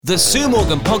The Sue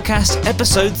Morgan Podcast,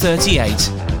 episode 38.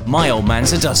 My Old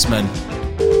Man's a Dustman.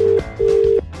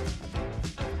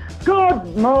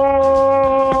 Good morning.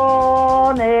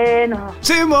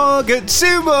 Sue Morgan,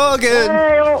 Sue Morgan.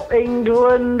 Hey, up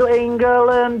England,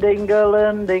 England,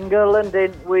 England, England,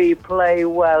 didn't we play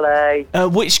well, eh?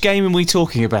 Which game are we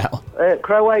talking about?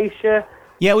 Croatia.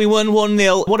 Yeah, we won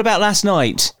 1-0. What about last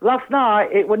night? Last night,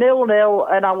 it was 0-0,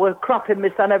 and I was crapping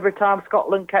myself every time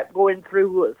Scotland kept going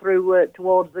through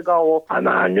towards the goal. And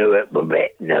I knew it was a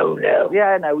bit no.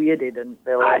 Yeah, no, you didn't,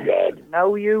 Bill. I did.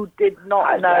 No, you did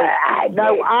not. I did.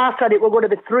 I said it was going to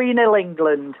be 3-0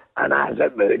 England. And I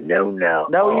said, no.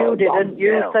 No, you didn't.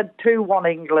 You said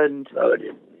 2-1 England. No, I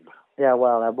didn't. Yeah,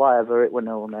 well, whatever, it was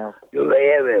 0-0. You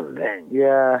hear everything.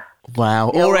 Yeah. Wow,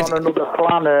 You're already. on another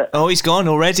planet. Oh, he's gone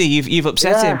already. You've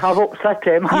upset him. I've upset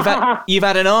him. You've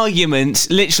had an argument,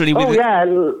 literally. Live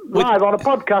on a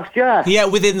podcast, yeah. Yeah,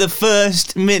 within the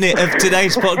first minute of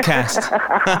today's podcast.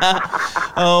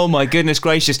 Oh my goodness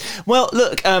gracious. Well,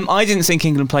 look, I didn't think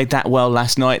England played that well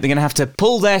last night. They're going to have to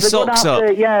pull their socks up.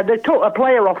 They took a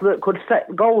player off that could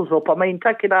set goals up. I mean,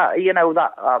 taking out,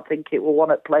 that I think it was one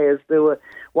of the players. There were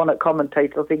one at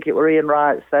commentator. I think it was Ian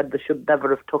Wright said they should never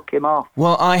have took him off.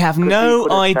 Well, I have no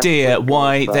idea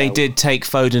why they did take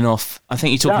Foden off. I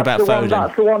think you're talking about Foden.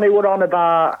 That's the one he was on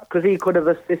about, because he could have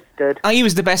assisted. He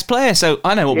was the best player, so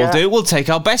I know what we'll do. We'll take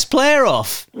our best player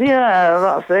off. Yeah,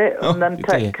 that's it. And then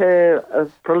take a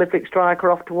prolific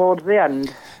striker off towards the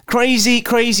end. Crazy,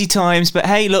 crazy times. But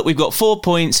hey, look, we've got 4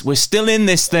 points. We're still in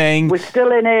this thing. We're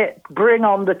still in it. Bring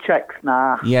on the Czechs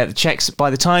now. Yeah, the Czechs. By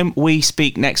the time we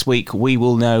speak next week, we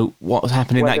will know what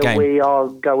happened in that game. Whether we are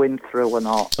going through or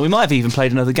not. We might have even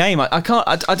played another game. I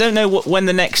don't know when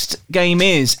the next game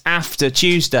is after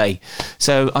Tuesday.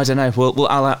 So I don't know.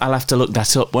 I'll have to look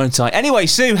that up, won't I? Anyway,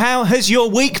 Sue, how has your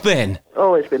week been?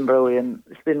 Oh, it's been brilliant.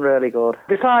 It's been really good.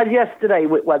 Besides yesterday,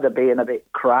 with weather being a bit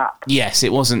crap. Yes,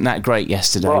 it wasn't that great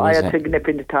yesterday, well, was I had to nip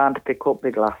into town to pick up my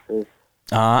glasses.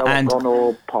 And gone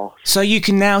all posh. So you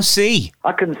can now see?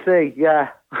 I can see, yeah.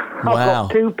 I've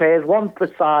got 2 pairs, one for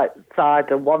sight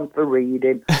and one for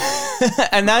reading.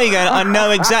 And now you're going, I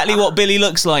know exactly what Billy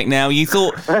looks like now. You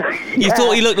thought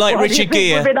he looked like Richard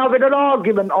Gere. We've been having an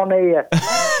argument on here.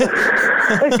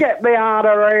 Get me out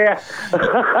of here.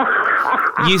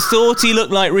 You thought he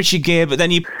looked like Richard Gere, but then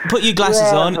you put your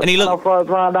glasses on and he looked... I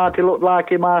found out he looked like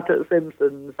him out at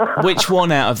Simpsons. Which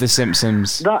one out of the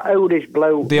Simpsons? That oldish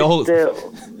bloke. The old...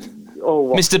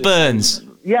 Mr. Burns.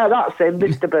 Yeah, that's him,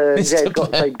 Mr. Burns. He's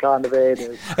got the same kind of hair.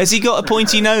 Has he got a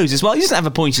pointy nose as well? He doesn't have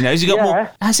a pointy nose.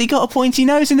 Has he got a pointy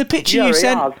nose in the picture you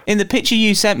sent? In the picture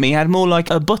you sent me, he had more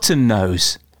like a button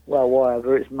nose. Well,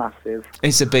 whatever, it's massive.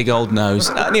 It's a big old nose.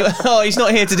 Anyway, he's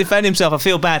not here to defend himself. I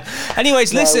feel bad.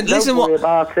 Anyways, listen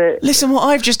what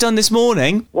I've just done this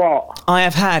morning. What? I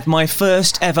have had my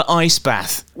first ever ice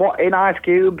bath. What, in ice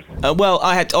cubes?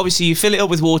 Obviously you fill it up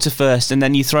with water first and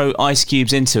then you throw ice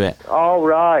cubes into it. Oh,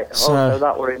 right. So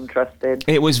that were interesting.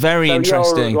 It was very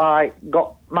interesting. You're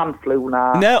got man flu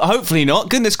now. No, hopefully not.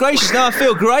 Goodness gracious, no, I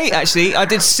feel great actually. I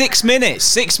did 6 minutes.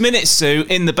 6 minutes, Sue,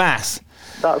 in the bath.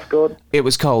 That's good. It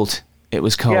was cold. It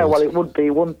was cold. Yeah, well, it would be,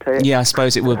 wouldn't it? Yeah, I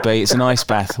suppose it would be. It's an ice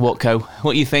bath. Watco,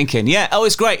 what are you thinking? Yeah,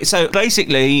 it's great. So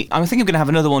basically, I think I'm going to have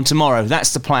another one tomorrow.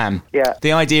 That's the plan. Yeah.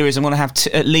 The idea is I'm going to have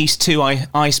at least 2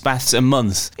 ice baths a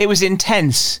month. It was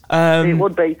intense. It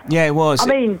would be. Yeah, it was. I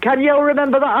mean, can you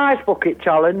remember that ice bucket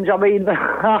challenge? I mean,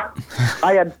 I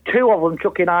had 2 of them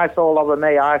chucking ice all over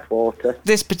me, ice water.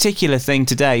 This particular thing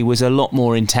today was a lot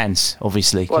more intense,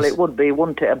 obviously. Well, it would be,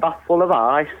 wouldn't it? A bath full of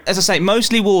ice. As I say,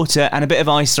 mostly water and a bit of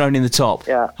ice thrown in the top.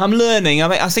 Yeah. I'm learning.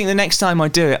 I think the next time I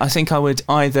do it, I think I would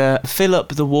either fill up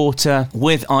the water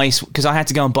with ice, because I had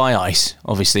to go and buy ice,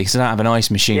 obviously, because I don't have an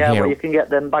ice machine here. Yeah, well, you can get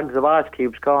them bags of ice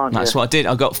cubes, can't you? That's what I did.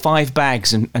 I got 5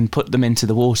 bags and put them into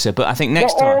the water. But I think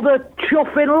next time... all the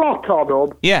chuffing lot on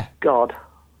them? Yeah. God.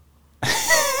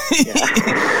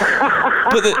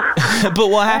 But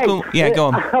what happened... go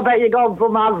on. I bet you're gone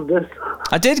from Asda's.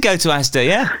 I did go to Asda,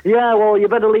 yeah. Yeah, well, you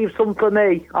better leave some for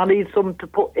me. I need some to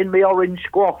put in my orange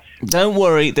squash. Don't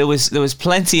worry, there was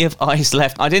plenty of ice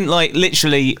left. I didn't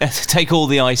literally take all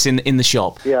the ice in the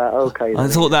shop. Yeah, okay. I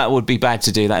thought that would be bad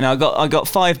to do that. Now I got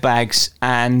 5 bags,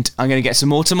 and I'm going to get some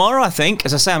more tomorrow. I think,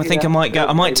 as I say, I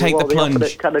might take the plunge.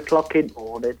 At 10 o'clock in the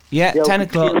morning. Yeah, 10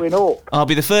 o'clock. I'll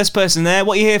be the first person there.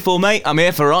 What are you here for, mate? I'm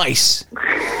here for ice.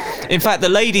 In fact, the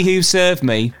lady who served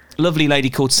me, lovely lady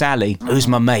called Sally, who's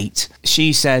my mate,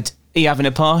 she said, "Are you having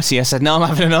a party?" I said, "No, I'm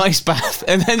having an ice bath."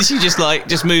 And then she just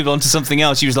moved on to something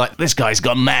else. She was like, "This guy's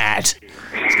gone mad.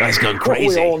 This guy's gone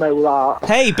crazy." We all know that.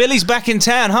 Hey, Billy's back in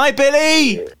town. Hi,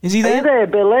 Billy. Is he there? Are you there,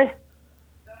 Billy?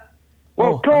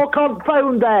 Well, talk on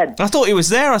phone then. I thought he was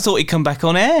there. I thought he'd come back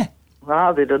on air.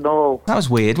 I didn't know. That was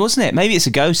weird, wasn't it? Maybe it's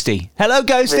a ghostie. Hello,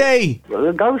 ghostie!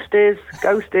 The ghost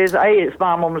is. Hey, it's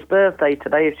my mum's birthday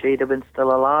today. If she'd have been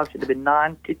still alive, she'd have been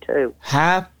 92.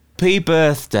 Happy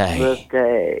birthday.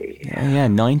 Yeah,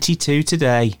 92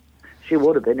 today. She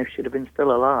would have been if she'd have been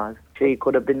still alive. She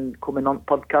could have been coming on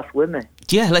podcast with me.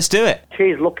 Yeah, let's do it.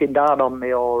 She's looking down on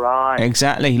me, all right.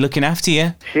 Exactly, looking after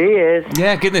you. She is.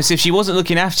 Yeah, goodness, if she wasn't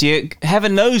looking after you,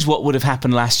 heaven knows what would have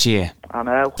happened last year. I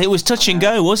know. It was touch and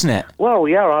go, wasn't it? Well,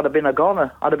 yeah, I'd have been a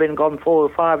goner. I'd have been gone 4 or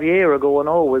 5 years ago and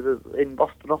all in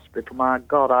Boston Hospital. My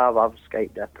God, I've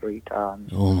escaped death 3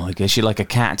 times. Oh my gosh, you're like a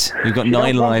cat. You've got She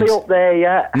 9 don't want lives. me up there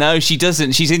yet. No, she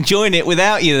doesn't. She's enjoying it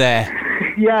without you there.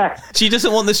 Yeah. She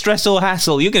doesn't want the stress or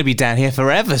hassle. You're going to be down here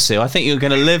forever, Sue. I think you're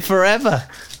going to live forever.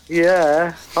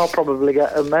 Yeah, I'll probably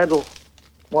get a medal.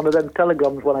 One of them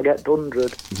telegrams when I get to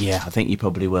 100. Yeah, I think you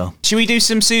probably will. Should we do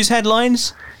some Sue's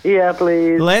headlines? Yeah,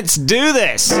 please. Let's do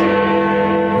this.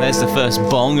 There's the first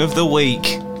bong of the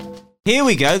week. Here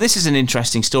we go. This is an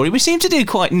interesting story. We seem to do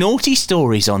quite naughty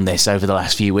stories on this over the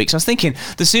last few weeks. I was thinking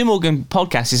the Sue Morgan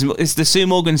podcast is the Sue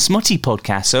Morgan Smutty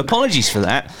podcast, so apologies for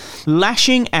that.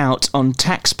 Lashing out on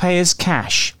taxpayers'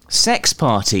 cash. Sex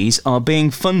parties are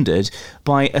being funded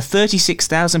by a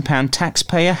 £36,000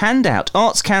 taxpayer handout.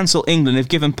 Arts Council England have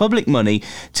given public money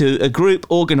to a group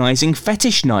organising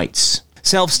fetish nights.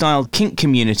 Self-styled kink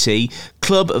community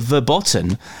Club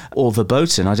Verboten, or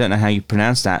Verboten, I don't know how you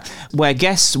pronounce that, where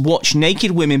guests watch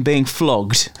naked women being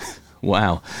flogged.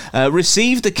 Wow.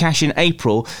 Received the cash in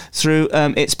April through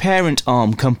its parent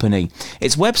arm company.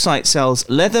 Its website sells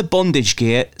leather bondage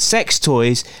gear, sex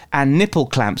toys and nipple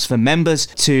clamps for members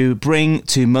to bring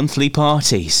to monthly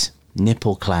parties.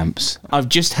 Nipple clamps. I've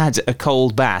just had a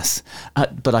cold bath,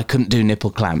 but I couldn't do nipple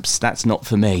clamps. That's not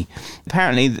for me.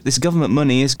 Apparently, this government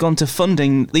money has gone to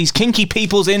funding these kinky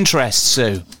people's interests,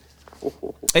 Sue.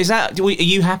 Is that... Are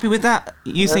you happy with that?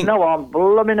 You think... No, I'm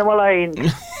blooming well ain't.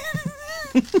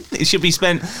 It should be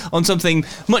spent on something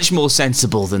much more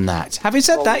sensible than that. Having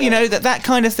said that, you know, that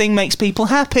kind of thing makes people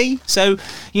happy. So,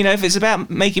 you know, if it's about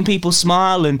making people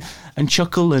smile and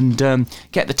chuckle and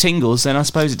get the tingles, then I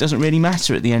suppose it doesn't really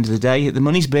matter at the end of the day. The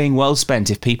money's being well spent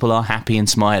if people are happy and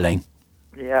smiling.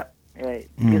 Yeah, it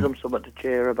gives them something to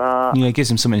cheer about. Yeah, it gives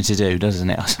them something to do, doesn't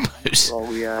it, I suppose?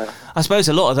 Oh, yeah. I suppose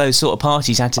a lot of those sort of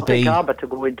parties had to I be... think I better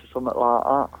go into something like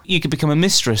that. You could become a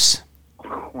mistress.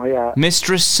 Oh, yeah.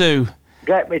 Mistress Sue.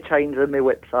 Get me chains and me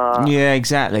whips out. Yeah,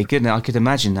 exactly. Good. I could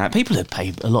imagine that. People have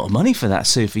paid a lot of money for that,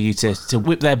 Sue, for you to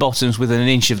whip their bottoms within an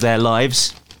inch of their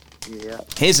lives. Yeah.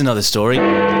 Here's another story.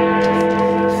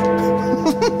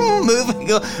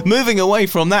 Moving away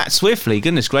from that swiftly.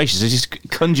 Goodness gracious, I just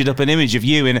conjured up an image of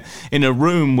you in a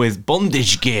room with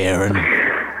bondage gear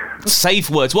and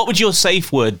safe words. What would your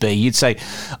safe word be? You'd say,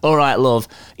 all right, love,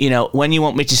 you know, when you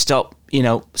want me to stop, you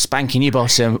know, spanking your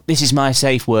bottom, this is my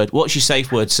safe word. What's your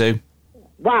safe word, Sue?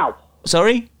 Wow.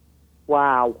 Sorry?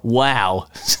 Wow. Wow.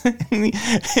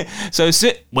 So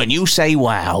when you say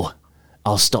wow,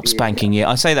 I'll stop spanking you.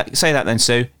 I say that then,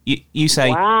 Sue. You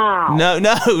say wow.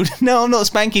 No, I'm not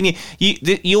spanking you.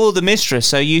 You're the mistress,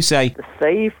 so you say the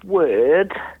safe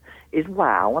word is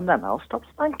wow, and then I'll stop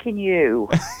spanking you.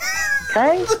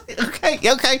 Okay?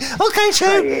 Okay,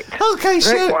 Sue. Okay,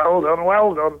 Sue.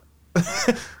 Well done.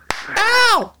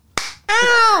 Ow!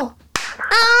 Ow!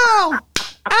 Ow!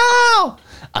 Ow!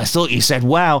 I thought you said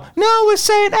wow. No, we're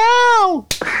saying ow!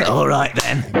 All right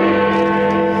then.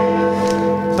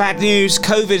 Bad news,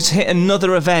 COVID's hit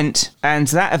another event, and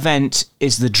that event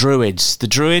is the Druids. The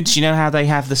Druids, you know how they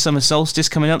have the summer solstice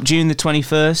coming up, June the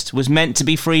 21st, was meant to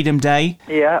be Freedom Day.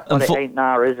 Yeah, but it ain't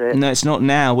now, is it? No, it's not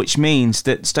now, which means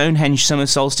that Stonehenge summer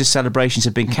solstice celebrations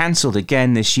have been cancelled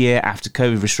again this year after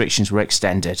COVID restrictions were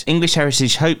extended. English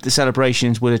Heritage hoped the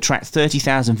celebrations would attract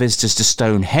 30,000 visitors to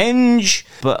Stonehenge,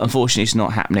 but unfortunately it's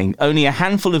not happening. Only a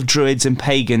handful of Druids and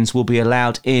pagans will be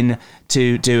allowed in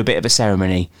to do a bit of a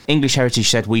ceremony. English Heritage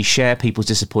said, we share people's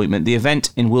disappointment. The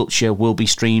event in Wiltshire will be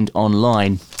streamed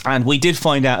online. And we did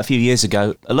find out a few years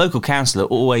ago, a local councillor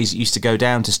always used to go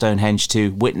down to Stonehenge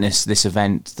to witness this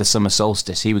event, the summer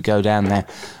solstice. He would go down there.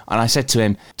 And I said to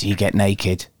him, do you get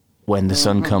naked when the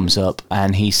sun comes up?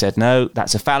 And he said, no,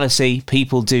 that's a fallacy.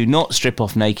 People do not strip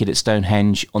off naked at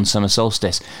Stonehenge on summer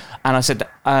solstice. And I said,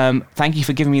 thank you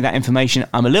for giving me that information.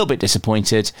 I'm a little bit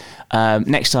disappointed.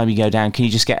 Next time you go down, can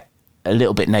you just get a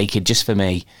little bit naked just for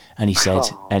me? And he said,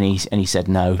 and he said,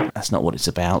 no, that's not what it's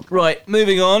about. Right,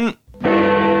 moving on.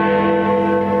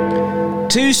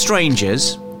 Two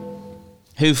strangers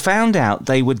who found out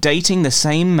they were dating the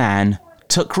same man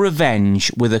took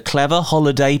revenge with a clever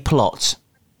holiday plot.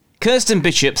 Kirsten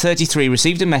Bishop, 33,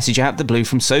 received a message out of the blue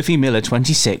from Sophie Miller,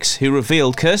 26, who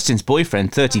revealed Kirsten's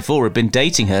boyfriend, 34, had been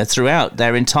dating her throughout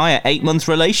their entire 8-month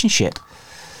relationship.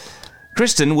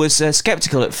 Kristen was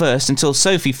sceptical at first until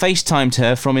Sophie FaceTimed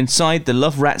her from inside the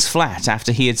Love Rat's flat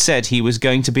after he had said he was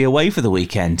going to be away for the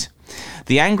weekend.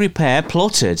 The angry pair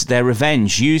plotted their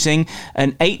revenge using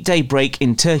an 8-day break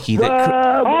in Turkey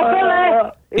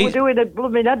that... Billy! He was doing a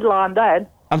blooming headline then.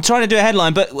 I'm trying to do a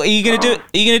headline, but are you going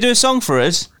to do a song for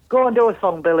us? Go and do a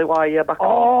song, Billy, while you're back.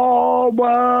 Oh,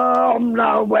 well,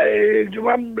 no way to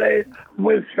Wembley.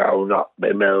 We shall not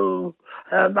be moved.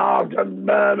 And Arden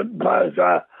burn and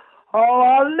pleasure. Oh,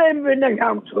 I live in a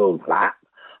council flat.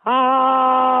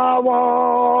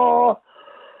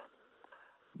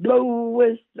 Blue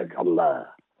is the colour.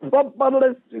 Football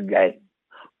is the game.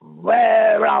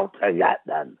 We're out to get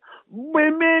them.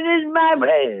 Women is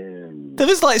married. There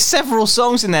was like several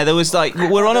songs in there. There was like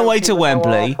We're on our way to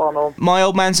Wembley. My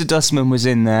Old Man's a Dustman was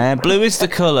in there. Blue is the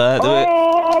colour.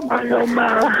 Oh, my old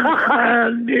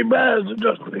man. He wears a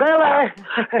dustman. Billy!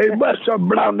 He wears a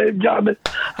brownie Johnny.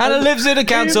 Hannah lives in a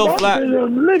council flat.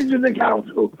 Lives in the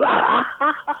council flat.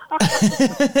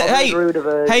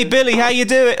 Hey, Billy, how you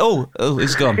doing? Oh,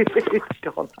 he's gone. He's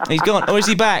gone. He's gone. Or is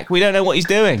he back? We don't know what he's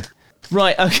doing.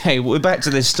 Right, okay, we're back to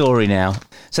this story now.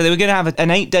 So they were going to have an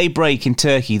 8-day break in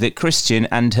Turkey that Christian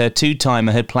and her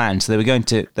two-timer had planned. So they were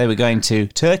going to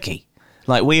Turkey,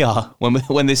 like we are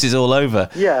when this is all over,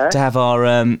 to have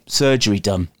our surgery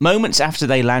done. Moments after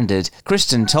they landed,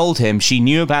 Kristen told him she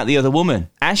knew about the other woman.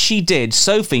 As she did,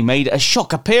 Sophie made a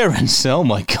shock appearance. Oh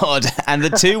my God. And the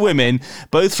two women,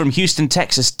 both from Houston,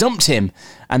 Texas, dumped him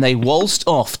and they waltzed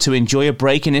off to enjoy a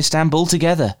break in Istanbul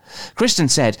together. Kristen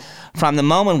said, "From the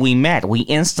moment we met, we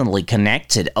instantly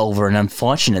connected over an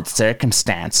unfortunate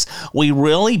circumstance. We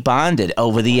really bonded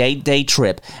over the 8-day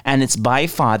trip, and it's by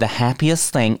far the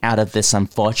happiest thing out of this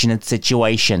unfortunate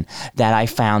situation, that I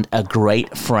found a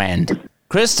great friend."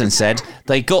 Kristen said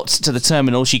they got to the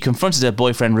terminal. She confronted her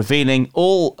boyfriend, revealing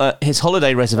all his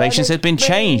holiday reservations had been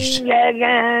changed.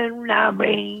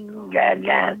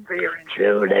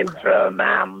 Shooting from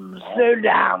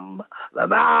Amsterdam. The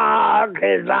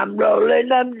markets I'm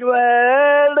rolling, I'm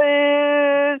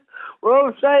dwelling.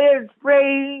 We'll say it's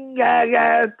spring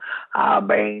again. I'll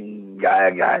bring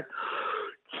again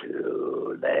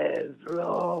to this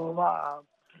room of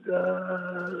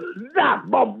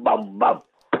bum, bum, bum.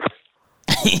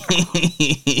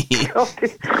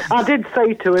 I did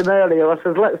say to him earlier, I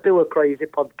said, let's do a crazy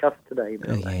podcast today.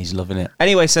 Yeah, he's loving it.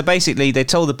 Anyway, so basically they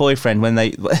told the boyfriend when they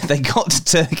got to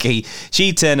Turkey,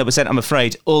 she turned up and said, "I'm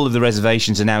afraid all of the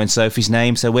reservations are now in Sophie's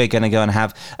name, so we're going to go and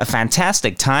have a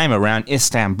fantastic time around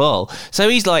Istanbul." So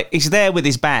he's there with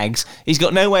his bags, he's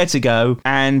got nowhere to go,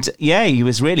 and yeah, he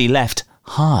was really left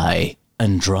high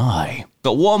and dry.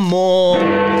 Got one more...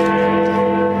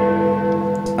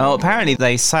 Oh, apparently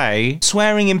they say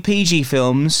swearing in PG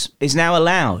films is now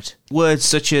allowed. Words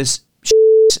such as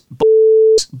shit,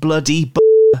 bloody,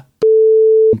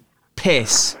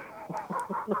 piss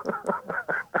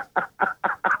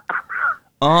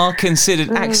are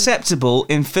considered acceptable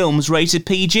in films rated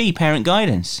PG, parent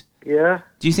guidance. Yeah.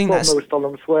 Do you think that's... Most of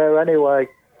them swear anyway.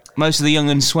 Most of the young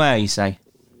uns swear, you say?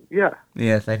 Yeah.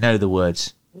 Yeah, they know the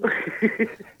words.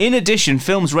 In addition,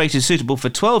 films rated suitable for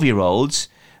 12-year-olds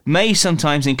may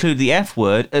sometimes include the F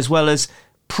word, as well as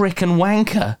prick and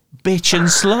wanker, bitch and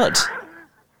slut.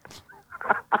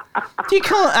 You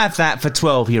can't have that for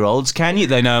 12-year-olds, can you?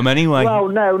 They know them anyway. Well,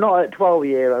 no, not at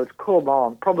 12-year-olds. Come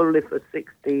on, probably for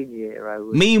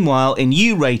 16-year-olds. Meanwhile, in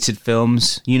U-rated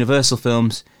films, Universal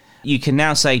films, you can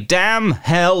now say damn,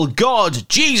 hell, God,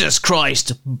 Jesus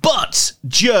Christ, butt,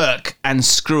 jerk, and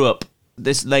screw up.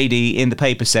 This lady in the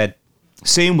paper said,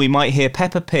 "Soon we might hear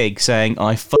Peppa Pig saying,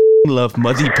 I love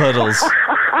muddy puddles."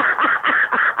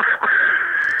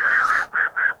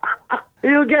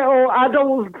 You'll get all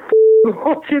adults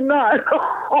watching that.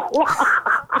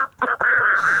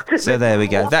 So there we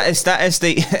go. That is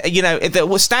the,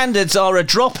 the standards are a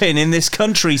drop in this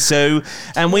country, Sue,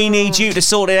 and we need you to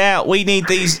sort it out. We need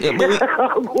these.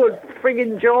 I would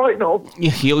frigging join up.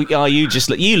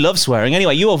 You love swearing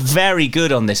anyway. You are very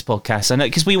good on this podcast, I know,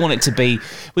 because we want it to be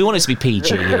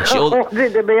PG-ish. I want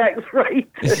it to be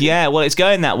X-rated. Yeah, well, it's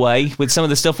going that way with some of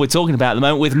the stuff we're talking about at the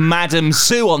moment with Madam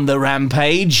Sue on the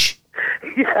rampage.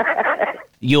 Yeah.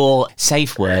 Your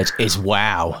safe word is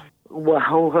wow.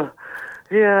 Wow.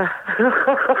 Yeah.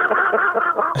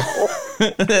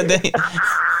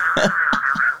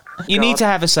 You need to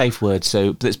have a safe word,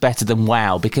 Sue, that's better than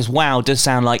wow, because wow does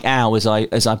sound like ow, as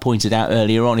I pointed out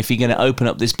earlier on. If you're going to open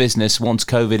up this business once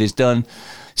COVID is done,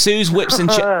 Sue's whips and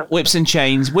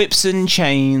chains.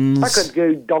 I could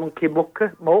go donkey muck,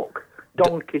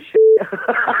 donkey shit.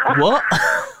 What?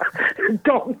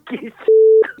 Donkey shit.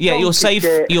 Yeah,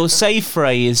 donkey your safe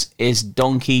phrase is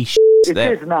donkey shit. It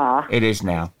is now. It is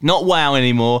now. Not wow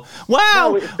anymore. Wow!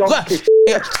 No, it's donkey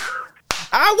shit.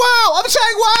 Wow! I'm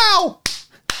saying wow!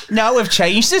 No, we've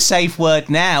changed the safe word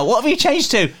now. What have you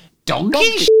changed to?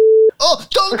 Donkey shit. Oh,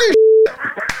 donkey shit.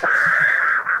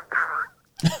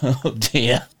 Oh,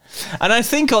 dear. And I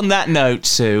think on that note,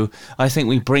 Sue, I think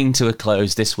we bring to a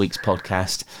close this week's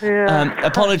podcast. Yeah.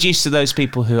 Apologies to those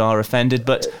people who are offended,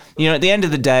 but, at the end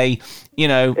of the day,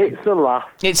 It's a laugh.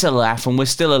 It's a laugh and we're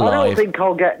still alive. I don't think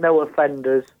I'll get no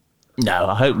offenders. No,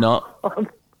 I hope not.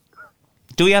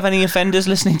 Do we have any offenders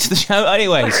listening to the show?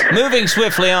 Anyways, moving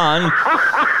swiftly on.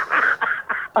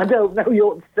 I don't know, you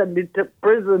ought to send it to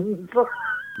prisons.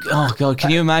 Oh, God, can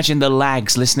you imagine the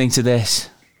lags listening to this?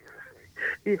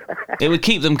 Yeah. It would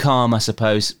keep them calm, I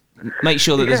suppose. Make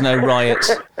sure that there's no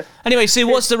riots. Anyway, Sue,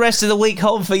 what's the rest of the week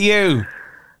hold for you?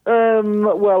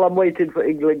 Well, I'm waiting for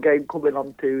England game coming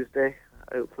on Tuesday.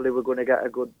 Hopefully we're going to get a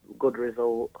good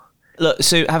result. Look,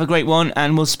 Sue, have a great one,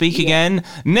 and we'll speak again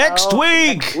next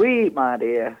week! Next week, my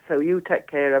dear. So you take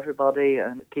care, everybody,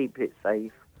 and keep it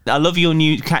safe. I love your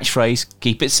new catchphrase,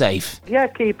 keep it safe. Yeah,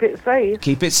 keep it safe.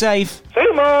 Keep it safe.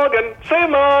 Sue Morgan, Sue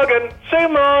Morgan, Sue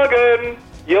Morgan.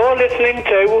 You're listening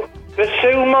to the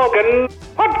Sue Morgan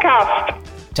Podcast.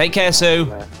 Take care,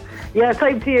 Sue. Yeah,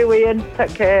 same to you, Ian.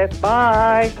 Take care.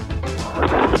 Bye.